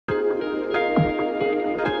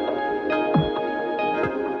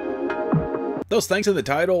Those things in the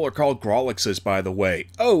title are called Grolixes, by the way.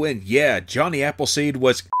 Oh, and yeah, Johnny Appleseed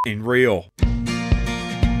was f***ing real.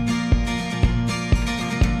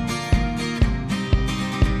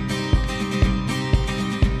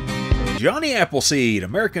 Johnny Appleseed,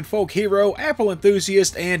 American folk hero, apple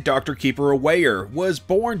enthusiast, and Dr. Keeper-Awayer, was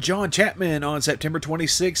born John Chapman on September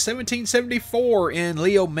 26, 1774 in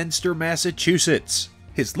Leominster, Massachusetts.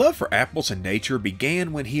 His love for apples and nature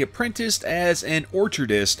began when he apprenticed as an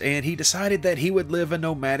orchardist, and he decided that he would live a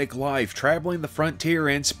nomadic life, traveling the frontier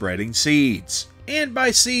and spreading seeds. And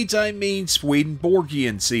by seeds, I mean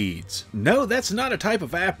Swedenborgian seeds. No, that's not a type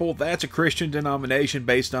of apple, that's a Christian denomination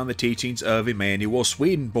based on the teachings of Emanuel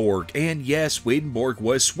Swedenborg. And yes, Swedenborg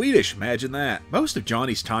was Swedish, imagine that. Most of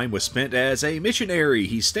Johnny's time was spent as a missionary.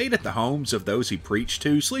 He stayed at the homes of those he preached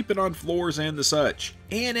to, sleeping on floors and the such.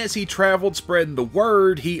 And as he traveled spreading the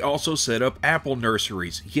word, he also set up apple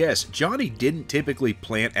nurseries. Yes, Johnny didn't typically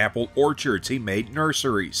plant apple orchards, he made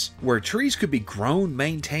nurseries, where trees could be grown,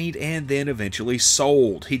 maintained, and then eventually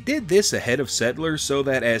sold. He did this ahead of settlers so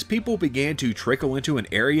that as people began to trickle into an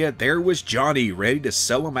area, there was Johnny ready to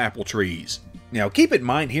sell them apple trees. Now keep in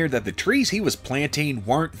mind here that the trees he was planting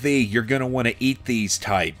weren't the "you're gonna want to eat these"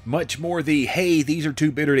 type, much more the "hey, these are too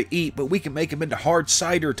bitter to eat but we can make them into hard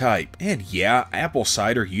cider" type. And yeah, apple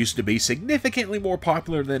cider used to be significantly more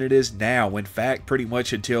popular than it is now. In fact, pretty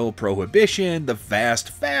much until Prohibition, the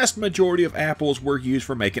vast majority of apples were used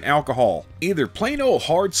for making alcohol. Either plain old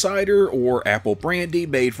hard cider, or apple brandy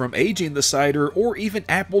made from aging the cider, or even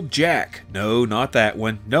apple jack. No, not that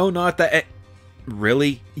one. No, not that.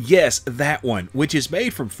 Really? Yes, that one, which is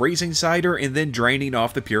made from freezing cider and then draining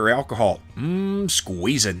off the pure alcohol.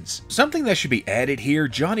 Squeezins. Something that should be added here,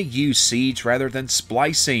 Johnny used seeds rather than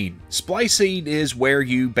splicing. Splicing is where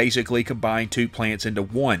you basically combine two plants into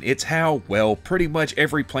one. It's how, well, pretty much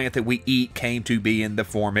every plant that we eat came to be in the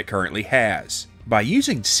form it currently has. By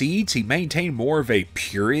using seeds, he maintained more of a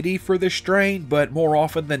purity for the strain, but more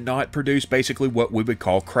often than not produced basically what we would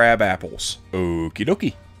call crab apples. Okie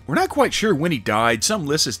dokie. We're not quite sure when he died. Some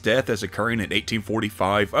list his death as occurring in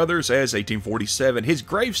 1845, others as 1847. His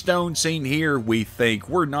gravestone seen here, we think.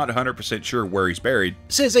 We're not 100% sure where he's buried.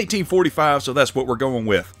 It says 1845, so that's what we're going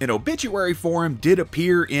with. An obituary for him did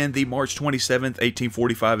appear in the March 27th,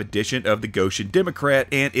 1845 edition of the Goshen Democrat,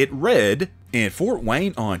 and it read, "In Fort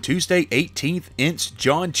Wayne on Tuesday 18th inst,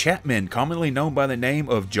 John Chapman, commonly known by the name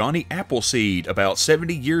of Johnny Appleseed, about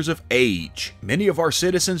 70 years of age. Many of our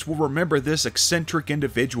citizens will remember this eccentric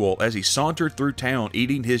individual as he sauntered through town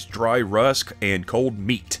eating his dry rusk and cold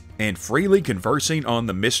meat, and freely conversing on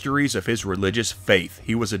the mysteries of his religious faith.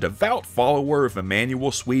 He was a devout follower of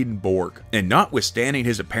Emanuel Swedenborg, and notwithstanding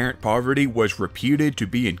his apparent poverty, was reputed to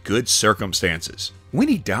be in good circumstances." When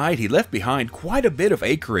he died, he left behind quite a bit of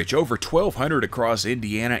acreage, over 1,200 across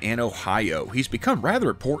Indiana and Ohio. He's become rather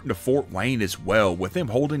important to Fort Wayne as well, with them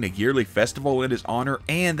holding a yearly festival in his honor,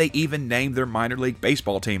 and they even named their minor league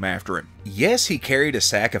baseball team after him. Yes, he carried a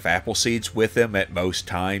sack of apple seeds with him at most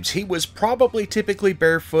times. He was probably typically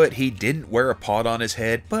barefoot. He didn't wear a pot on his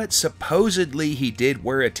head, but supposedly he did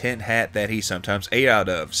wear a tin hat that he sometimes ate out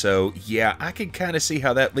of. So yeah, I can kind of see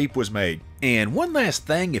how that leap was made. And one last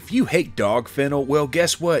thing, if you hate dog fennel, well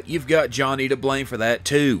guess what, you've got Johnny to blame for that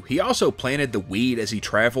too. He also planted the weed as he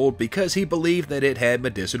traveled because he believed that it had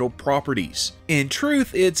medicinal properties. In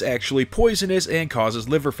truth, it's actually poisonous and causes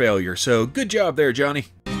liver failure, so good job there, Johnny.